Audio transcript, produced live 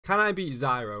Can I beat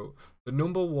Zyro, the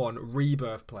 #1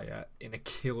 Rebirth player, in a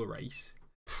kill race?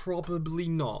 Probably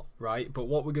not, right? But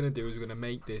what we're going to do is we're going to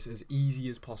make this as easy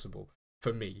as possible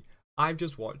for me. I've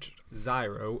just watched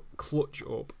Zyro clutch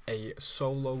up a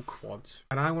solo quads,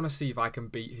 and I want to see if I can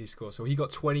beat his score. So he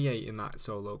got 28 in that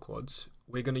solo quads.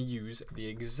 We're going to use the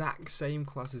exact same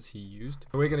class as he used.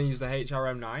 We're going to use the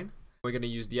HRM9. We're going to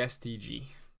use the STG.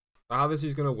 So how this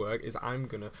is going to work is I'm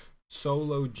going to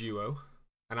solo duo,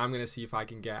 and I'm going to see if I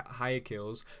can get higher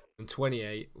kills than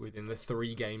 28 within the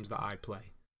 3 games that I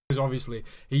play. Because obviously,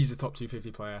 he's the top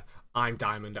 250 player. I'm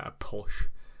diamond at a push.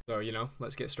 So, you know,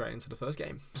 let's get straight into the first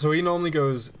game. So he normally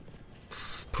goes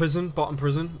prison, bottom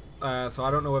prison. So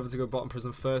I don't know whether to go bottom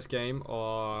prison first game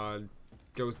or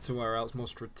go somewhere else more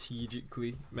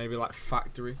strategically. Maybe like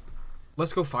factory.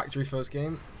 Let's go factory first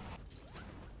game.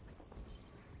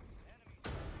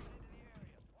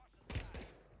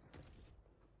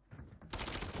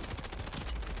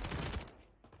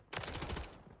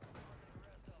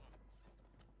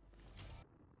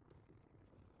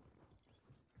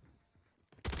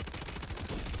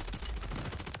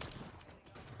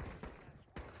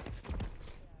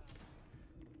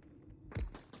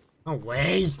 No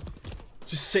way!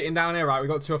 Just sitting down here, right? We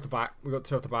got 2 off the bat.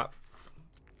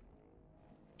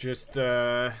 Just,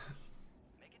 I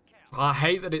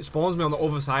hate that it spawns me on the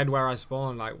other side where I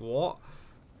spawn. Like, what?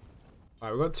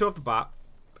 Right, we got 2 off the bat.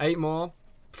 8 more.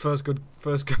 First good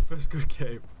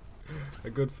game. A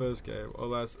good first game.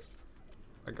 Unless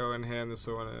I go in here and there's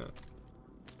someone here.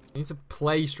 I need to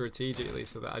play strategically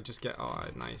so that I just get. Oh,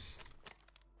 nice.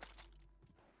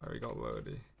 Oh, he got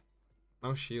loaded.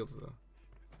 No shields though.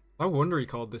 No wonder he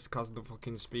called this class the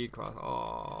fucking speed class.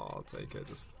 Oh, I'll take it.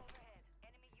 Just.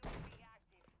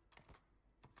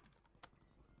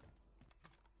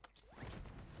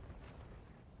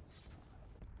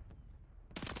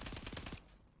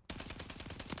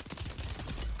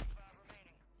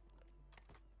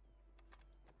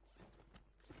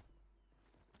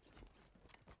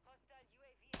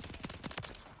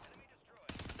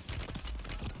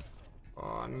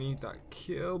 Oh, I need that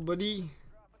kill, buddy.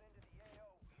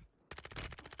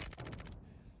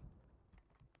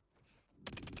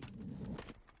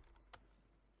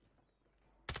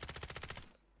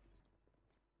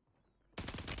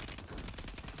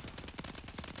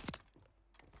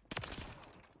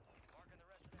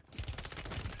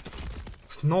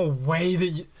 There's no way that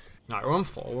you. Nah, we're on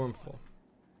 4.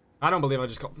 I don't believe I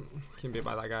just got beat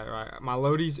by that guy. Right, my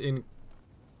loadie's in.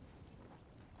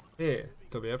 Here.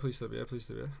 Still be here, please still be here, please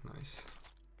still be here. Nice.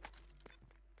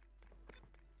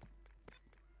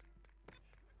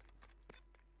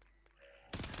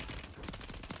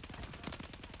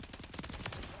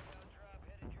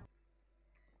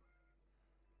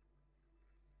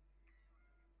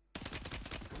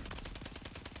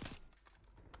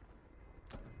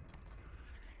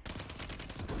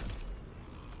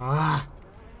 Ah.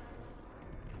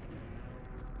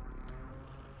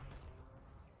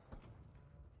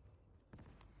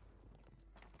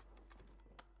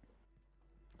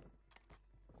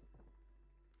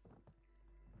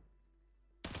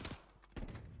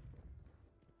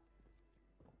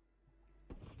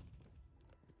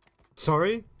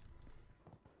 Sorry?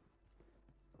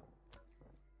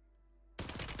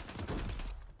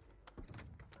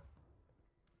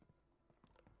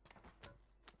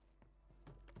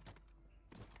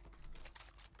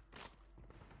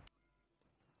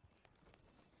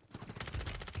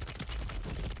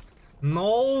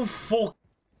 No fuck.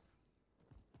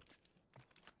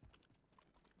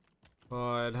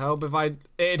 Oh, it'd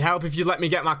help if you let me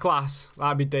get my class.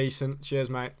 That'd be decent. Cheers,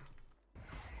 mate.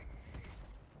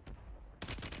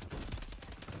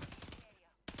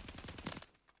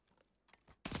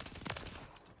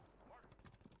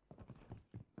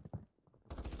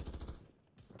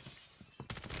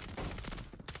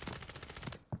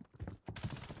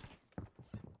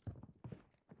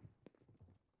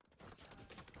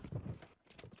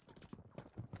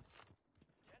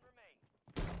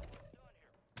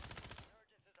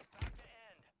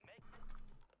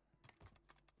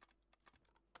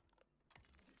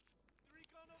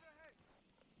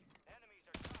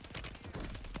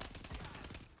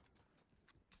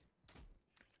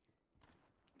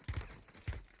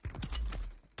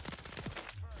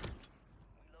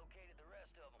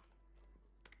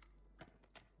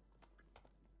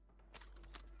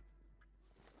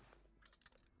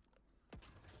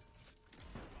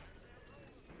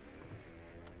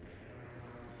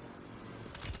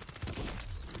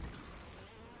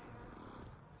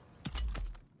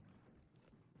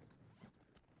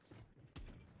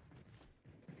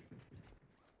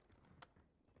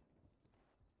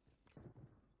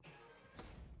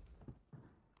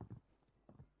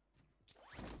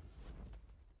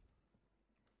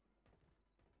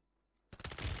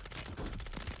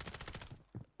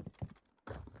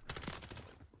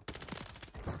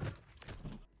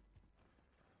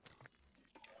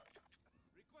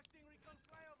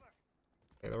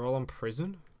 Okay, they're all on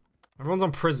prison. Everyone's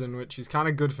on prison, which is kind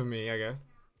of good for me, I guess.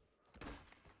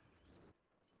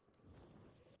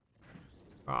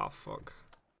 Oh, fuck.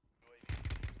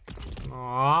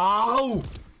 Oh!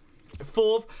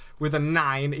 4th with a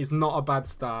 9 is not a bad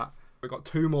start. We've got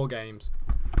 2 more games,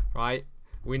 right?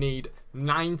 We need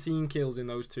 19 kills in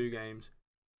those 2 games.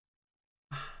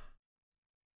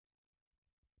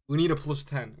 We need a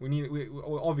 +10. We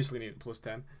obviously need a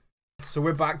 +10. So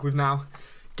we're back with now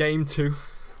game 2.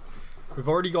 We've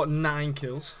already got 9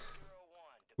 kills.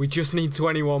 We just need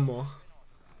 21 more.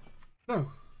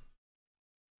 No.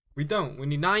 We don't. We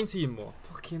need 19 more.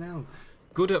 Fucking hell.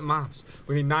 Good at maths.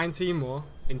 We need 19 more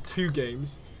in 2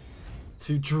 games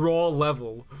to draw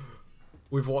level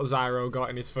with what Zyro got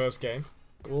in his first game.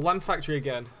 We'll land factory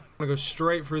again. I'm gonna go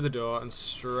straight through the door and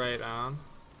straight down.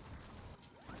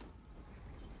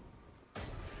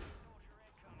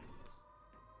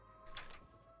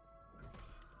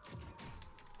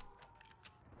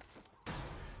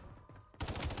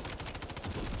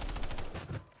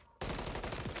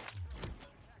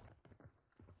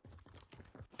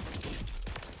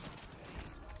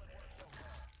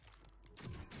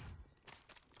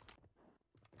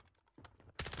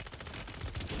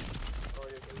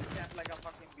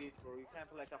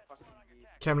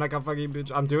 Came like a fucking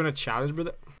bitch. I'm doing a challenge,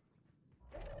 brother.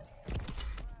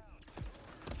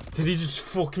 Did he just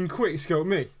fucking quick scope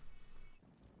me?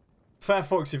 Fair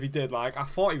fucks if he did. Like, I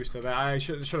thought he was still there. I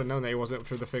should have known that he wasn't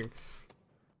through the thing.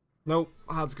 Nope,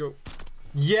 I had to go.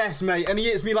 Yes, mate. And he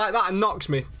hits me like that and knocks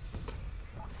me.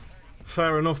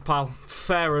 Fair enough, pal.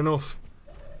 Fair enough.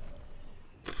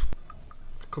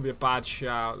 Could be a bad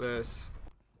shout, this.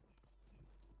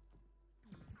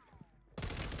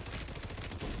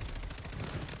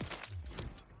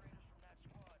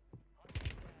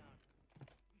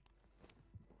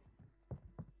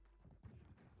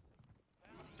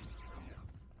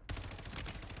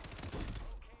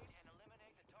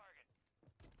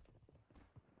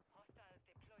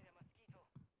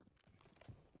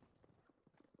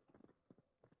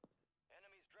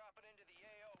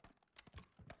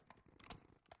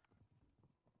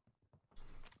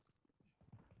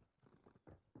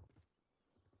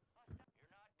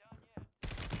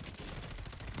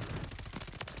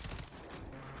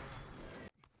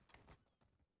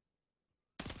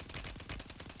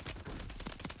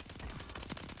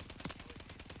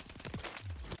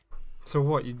 So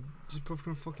what, you just both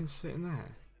gonna fucking sit in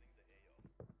there?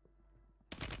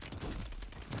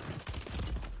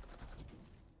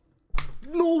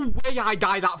 No way I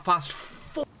die that fast.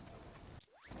 Fuck.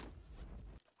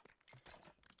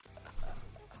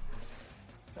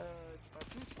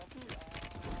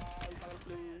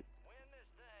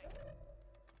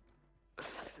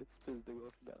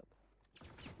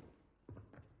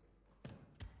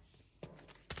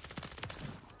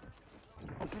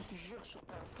 En plus, tu jures sur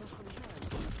ta fonce religieuse,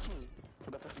 ça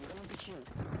doit faire vraiment pitié.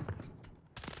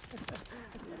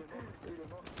 Il est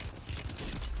mort.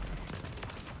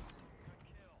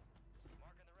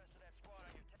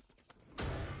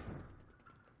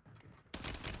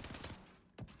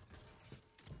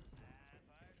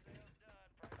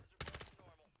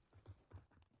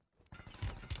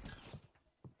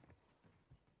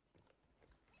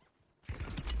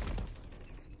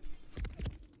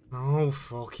 No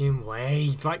fucking way.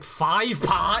 It's like 5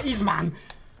 parties, man.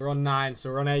 We're on 9, so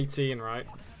we're on 18, right?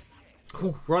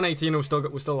 Ooh, we're on 18 and we're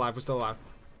still alive, we're still alive.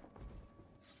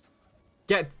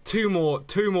 Get 2 more.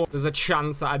 There's a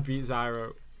chance that I'd beat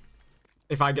Zyro.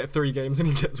 If I get 3 games and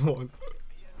he gets 1.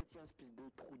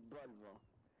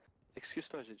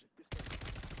 Excuse-toi, j'ai dit.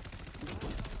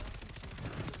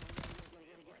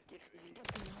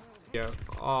 Yeah.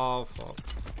 Oh, fuck.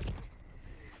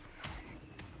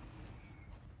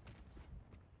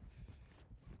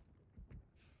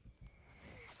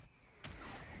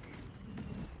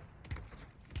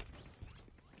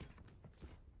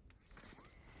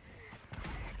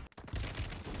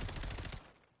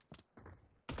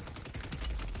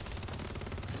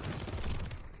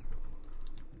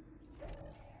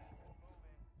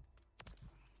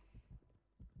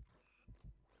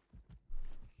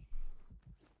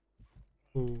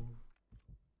 Ooh.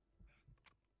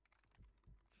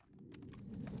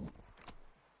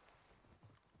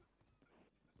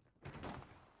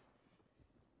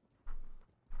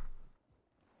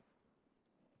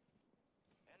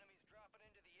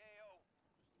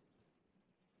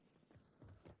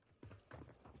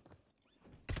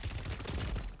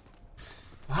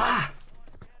 Ah!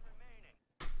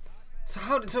 So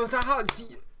how?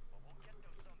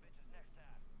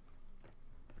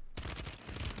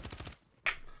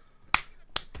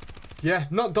 Yeah,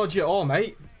 not dodgy at all,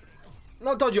 mate.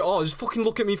 Not dodge at all, just fucking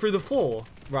look at me through the floor.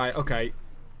 Right, okay.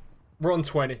 We're on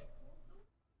 20.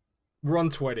 We're on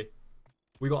 20.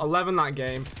 We got 11 that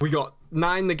game. We got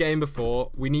 9 the game before.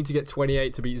 We need to get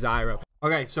 28 to beat Zyro.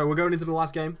 Okay, so we're going into the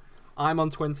last game. I'm on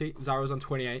 20. Zyro's on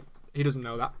 28. He doesn't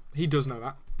know that. He does know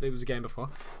that. It was a game before.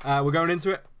 We're going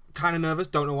into it. Kind of nervous.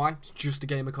 Don't know why. It's just a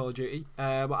game of Call of Duty.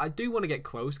 But I do want to get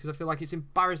close because I feel like it's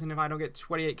embarrassing if I don't get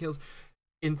 28 kills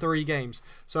in 3 games.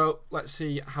 So let's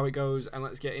see how it goes and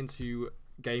let's get into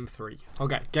game 3.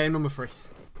 Okay, game number 3.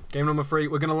 Game number 3.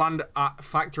 We're going to land at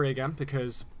factory again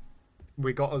because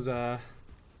we got us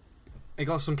it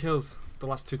got some kills the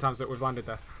last 2 times that we've landed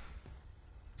there.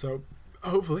 So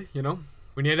hopefully, you know,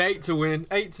 we need 8 to win,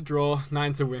 8 to draw,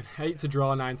 9 to win. 8 to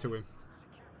draw, 9 to win.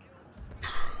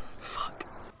 Fuck.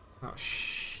 Oh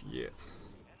shit.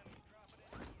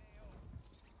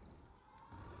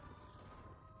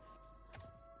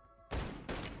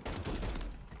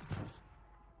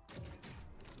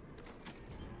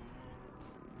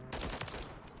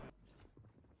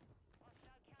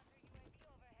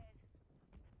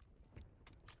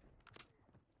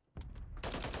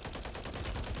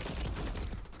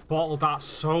 Bottled that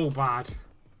so bad.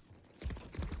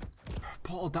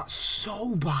 Bottled that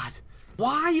so bad.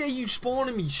 Why are you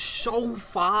spawning me so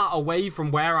far away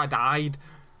from where I died?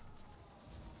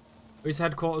 Is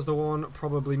headquarters the one?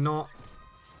 Probably not.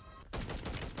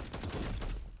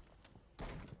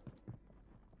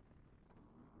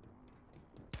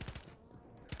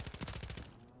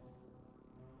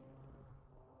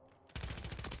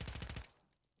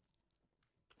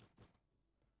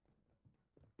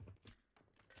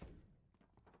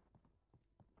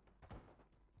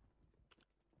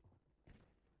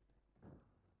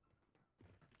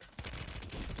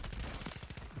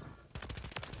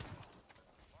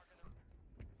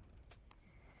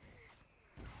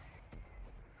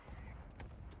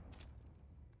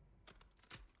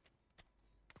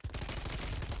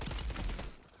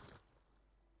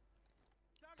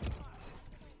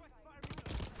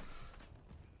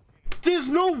 There's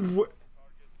no way.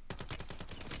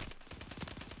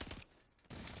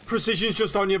 Precision's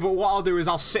just on you, but what I'll do is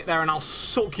I'll sit there and I'll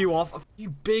suck you off. You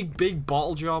big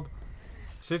bottle job.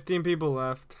 15 people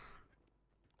left.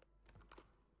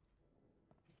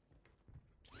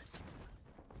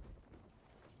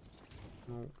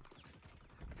 No.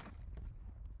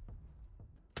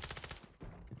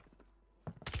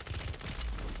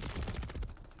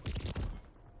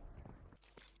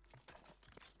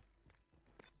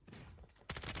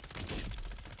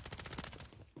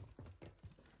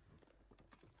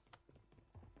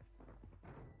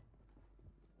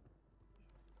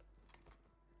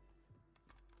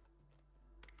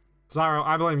 Zyro,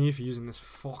 I blame you for using this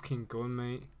fucking gun,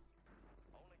 mate.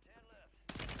 Only 10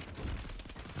 left.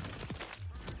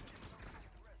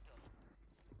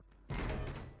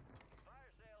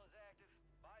 Fire sale is active.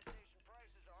 Buy station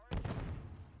prices are.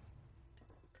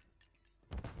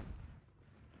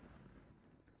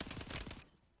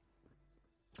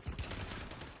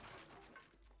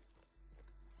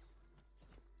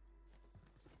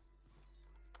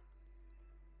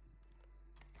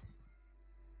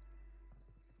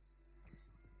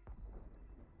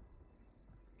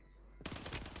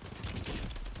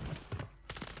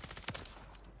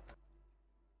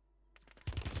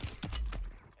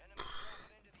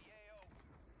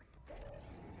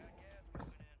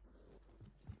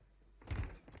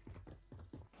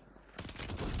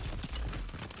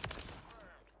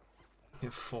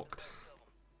 Get fucked.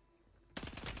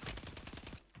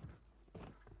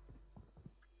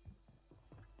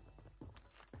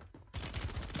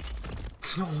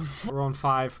 We're on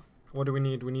 5. What do we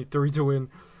need? We need 3 to win.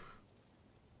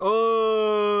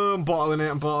 Oh, I'm bottling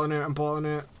it. I'm bottling it. I'm bottling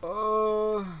it.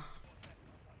 Oh.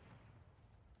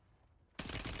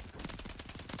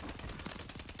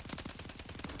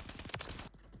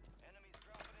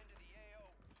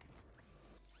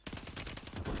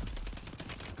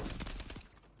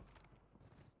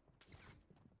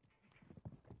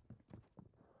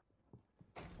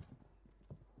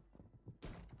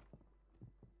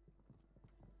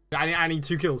 I need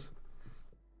 2 kills.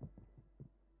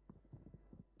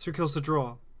 2 kills to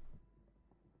draw.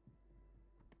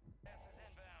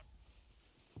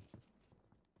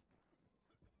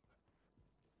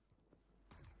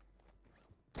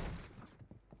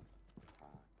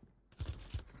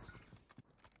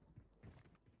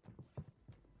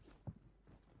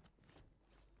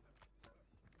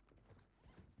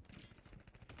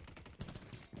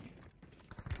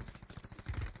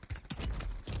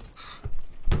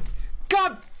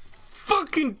 God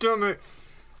fucking damn it!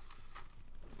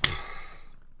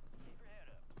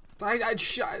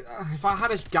 If I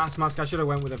had a gas mask, I should have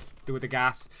went with the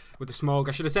gas, with the smoke.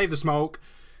 I should have saved the smoke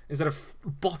instead of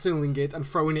bottling it and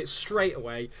throwing it straight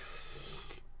away.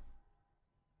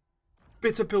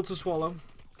 Bitter pill to swallow.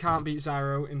 Can't beat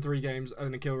Zyro in 3 games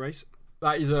in a kill race.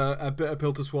 That is a bitter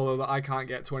pill to swallow that I can't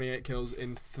get 28 kills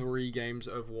in 3 games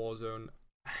of Warzone.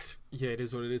 Yeah, it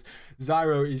is what it is.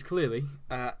 Zyro is clearly,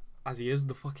 as he is,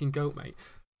 the fucking GOAT, mate.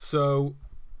 So,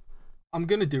 I'm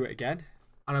going to do it again.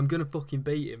 And I'm going to fucking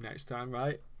beat him next time,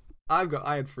 right? I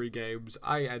had 3 games.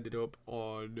 I ended up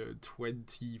on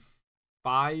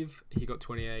 25. He got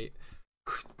 28.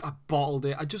 I bottled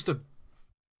it. I just a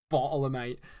bottler,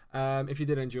 mate. If you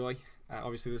did enjoy,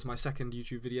 obviously this is my 2nd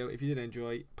YouTube video. If you did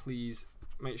enjoy, please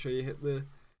make sure you hit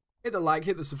the like,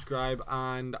 hit the subscribe,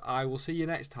 and I will see you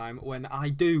next time when I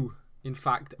do, in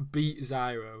fact, beat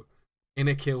Zyro in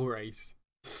a kill race.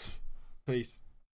 Peace.